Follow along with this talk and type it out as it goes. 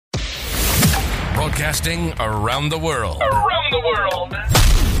Broadcasting around the world.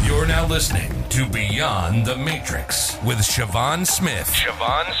 You're now listening to Beyond the Matrix with Siobhan Smith.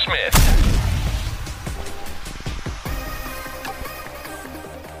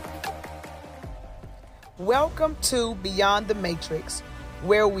 Welcome to Beyond the Matrix,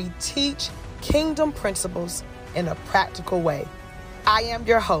 where we teach kingdom principles in a practical way. I am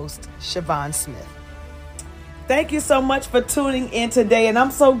your host, Siobhan Smith. Thank you so much for tuning in today, and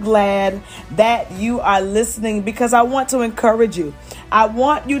I'm so glad that you are listening because I want to encourage you. I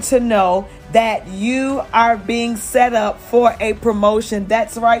want you to know that you are being set up for a promotion.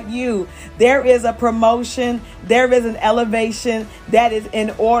 That's right, you. There is a promotion. There is an elevation that is in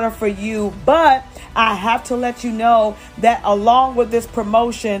order for you, but I have to let you know that along with this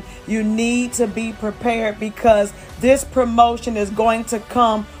promotion, you need to be prepared because this promotion is going to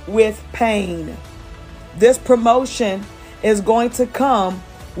come with pain. This promotion is going to come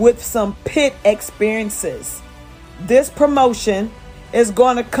with some pit experiences. This promotion is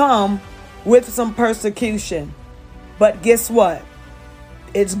going to come with some persecution. But guess what?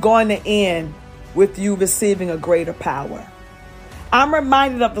 It's going to end with you receiving a greater power. I'm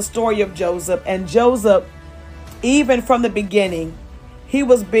reminded of the story of Joseph, and Joseph, even from the beginning, he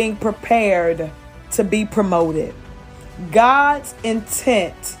was being prepared to be promoted. God's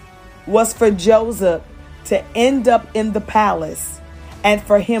intent was for Joseph to end up in the palace and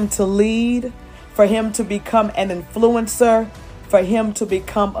for him to lead, for him to become an influencer, for him to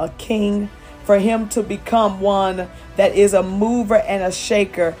become a king, for him to become one that is a mover and a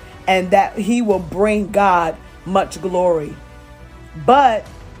shaker, and that he will bring God much glory. But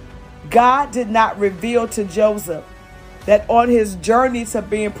God did not reveal to Joseph that on his journey to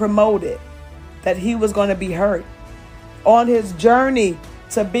being promoted, that he was going to be hurt. On his journey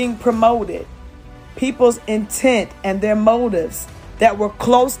to being promoted, people's intent and their motives that were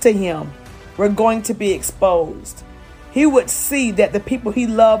close to him were going to be exposed. He would see that the people he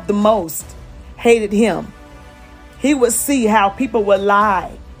loved the most hated him. He would see how people would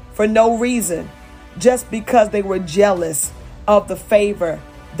lie for no reason just because they were jealous of the favor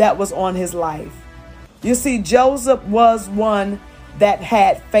that was on his life. You see, Joseph was one that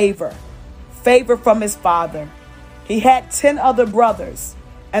had favor from his father. He had 10 other brothers,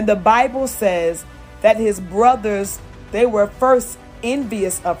 and the Bible says that his brothers, they were first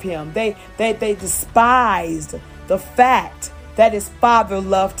envious of him. They despised the fact that his father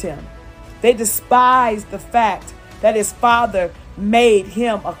loved him. They despised the fact that his father made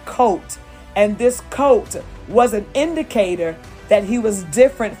him a coat, and this coat was an indicator that he was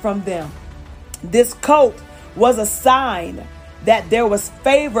different from them. This coat was a sign that there was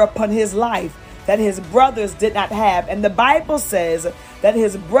favor upon his life that his brothers did not have. And the Bible says that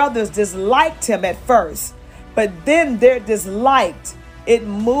his brothers disliked him at first, but then their dislike, it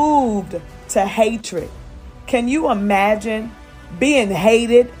moved to hatred. Can you imagine being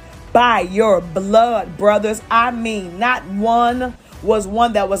hated by your blood brothers? I mean, not one was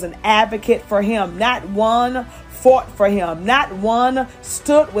one that was an advocate for him. Not one fought for him. Not one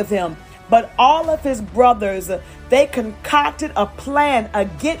stood with him. But all of his brothers, they concocted a plan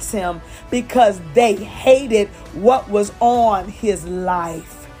against him because they hated what was on his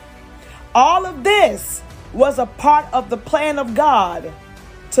life. All of this was a part of the plan of God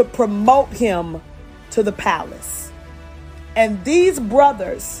to promote him to the palace. And these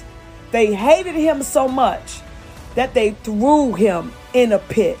brothers, they hated him so much that they threw him in a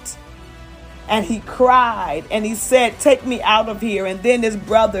pit. And he cried and he said, "Take me out of here." And then his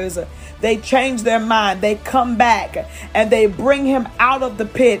brothers, they change their mind. They come back and they bring him out of the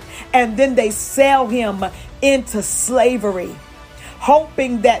pit, and then they sell him into slavery,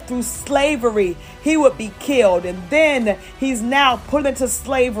 hoping that through slavery he would be killed. And then he's now put into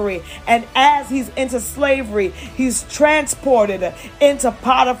slavery. And as he's into slavery, he's transported into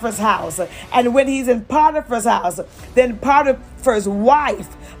Potiphar's house. And when he's in Potiphar's house, then Potiphar's wife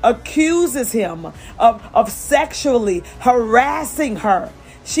accuses him of sexually harassing her.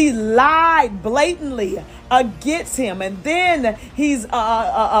 She lied blatantly against him, and then he's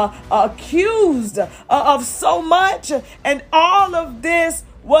accused of so much, and all of this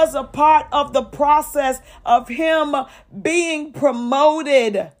was a part of the process of him being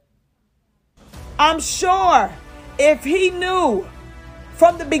promoted. I'm sure if he knew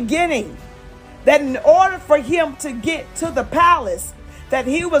from the beginning that in order for him to get to the palace, that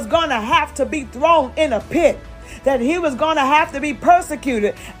he was going to have to be thrown in a pit, that he was going to have to be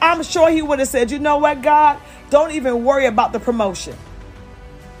persecuted, I'm sure he would have said, "You know what, God, don't even worry about the promotion."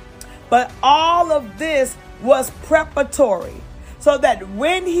 But all of this was preparatory so that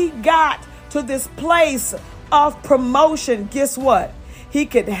when he got to this place of promotion, guess what? he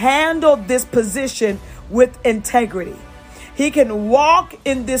can handle this position with integrity. He can walk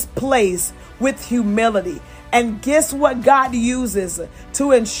in this place with humility. And guess what God uses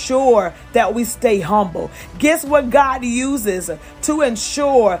to ensure that we stay humble? Guess what God uses to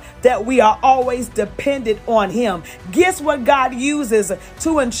ensure that we are always dependent on him? Guess what God uses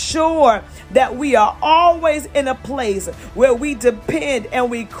to ensure that we are always in a place where we depend and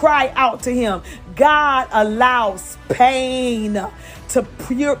we cry out to him? God allows pain to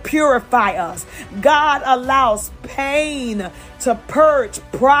purify us. God allows pain to purge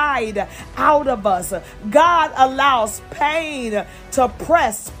pride out of us. God allows pain to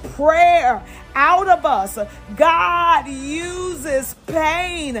press prayer out of us. God uses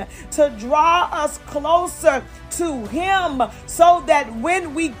pain to draw us closer to him so that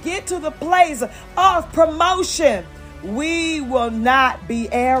when we get to the place of promotion, we will not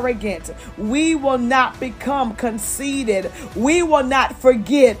be arrogant. We will not become conceited. We will not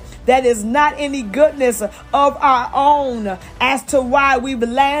forget that it's not any goodness of our own as to why we've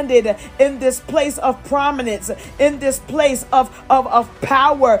landed in this place of prominence, in this place of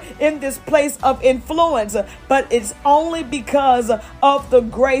power, in this place of influence, but it's only because of the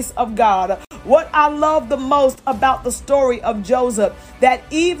grace of God. What I love the most about the story of Joseph, that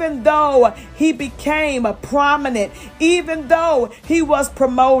even though he became prominent, even though he was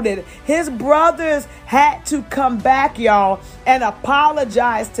promoted, his brothers had to come back, y'all, and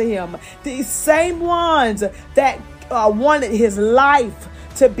apologize to him. These same ones that wanted his life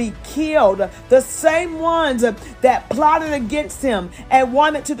to be killed, the same ones that plotted against him and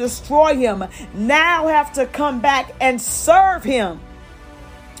wanted to destroy him, now have to come back and serve him.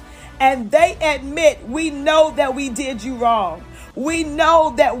 And they admit, we know that we did you wrong. We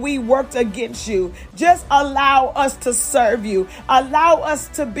know that we worked against you. Just allow us to serve you. Allow us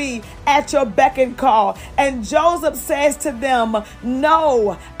to be at your beck and call. And Joseph says to them,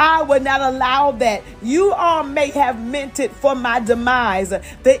 no, I would not allow that. You all may have meant it for my demise.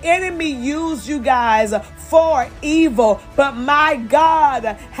 The enemy used you guys for evil, but my God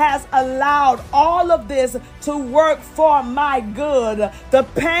has allowed all of this to work for my good. The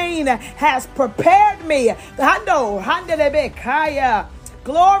pain has prepared me.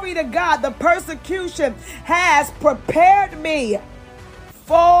 Glory to God. The persecution has prepared me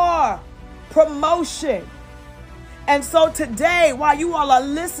for promotion. And so today, while you all are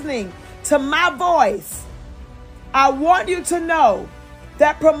listening to my voice, I want you to know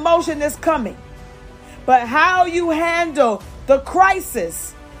that promotion is coming. But how you handle the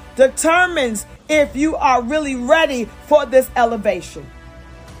crisis determines if you are really ready for this elevation.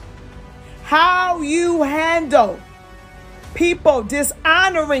 How you handle people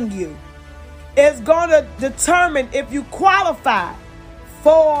dishonoring you is going to determine if you qualify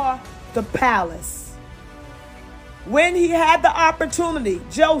for the palace. When he had the opportunity,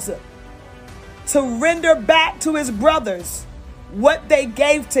 Joseph, to render back to his brothers what they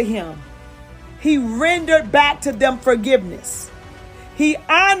gave to him, he rendered back to them forgiveness. He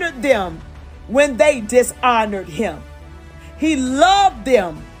honored them when they dishonored him. He loved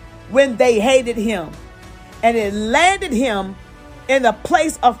them when they hated him. And it landed him in a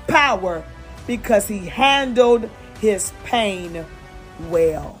place of power because he handled his pain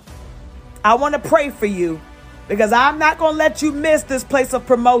well. I want to pray for you because I'm not going to let you miss this place of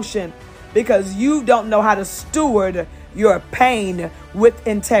promotion because you don't know how to steward your pain with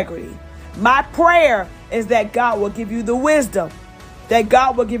integrity. My prayer is that God will give you the wisdom, that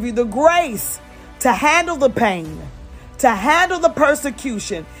God will give you the grace to handle the pain, to handle the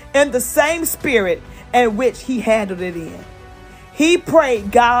persecution in the same spirit in which he handled it in. He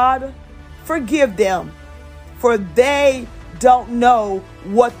prayed, God, forgive them, for they don't know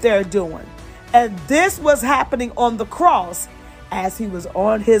what they're doing. And this was happening on the cross as he was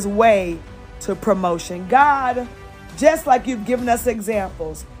on his way to promotion. God, just like you've given us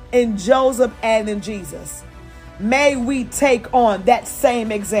examples in Joseph and in Jesus, may we take on that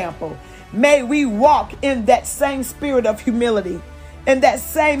same example. May we walk in that same spirit of humility, in that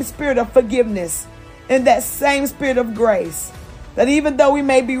same spirit of forgiveness, in that same spirit of grace, that even though we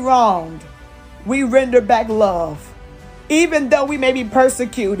may be wronged, we render back love. Even though we may be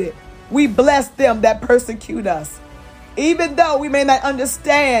persecuted, we bless them that persecute us. Even though we may not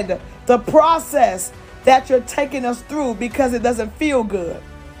understand the process that you're taking us through because it doesn't feel good,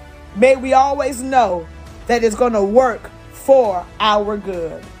 may we always know that it's going to work for our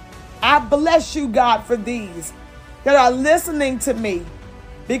good. I bless you, God, for these that are listening to me,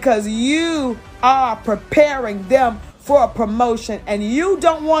 because you are preparing them for a promotion and you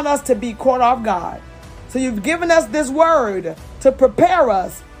don't want us to be caught off guard. So you've given us this word to prepare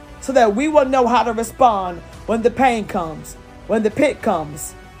us so that we will know how to respond when the pain comes, when the pit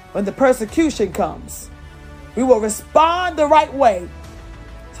comes, when the persecution comes. We will respond the right way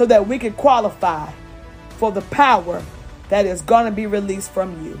so that we can qualify for the power that is going to be released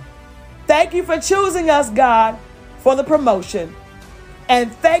from you. Thank you for choosing us, God, for the promotion.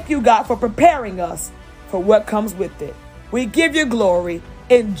 And thank you, God, for preparing us for what comes with it. We give you glory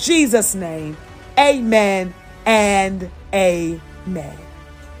in Jesus' name. Amen and amen.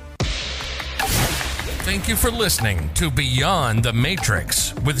 Thank you for listening to Beyond the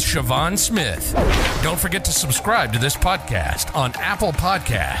Matrix with Siobhan Smith. Don't forget to subscribe to this podcast on Apple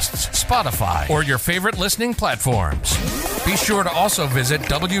Podcasts, Spotify, or your favorite listening platforms. Be sure to also visit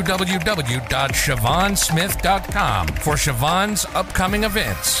www.siobhansmith.com for Siobhan's upcoming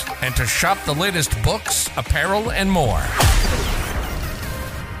events and to shop the latest books, apparel, and more.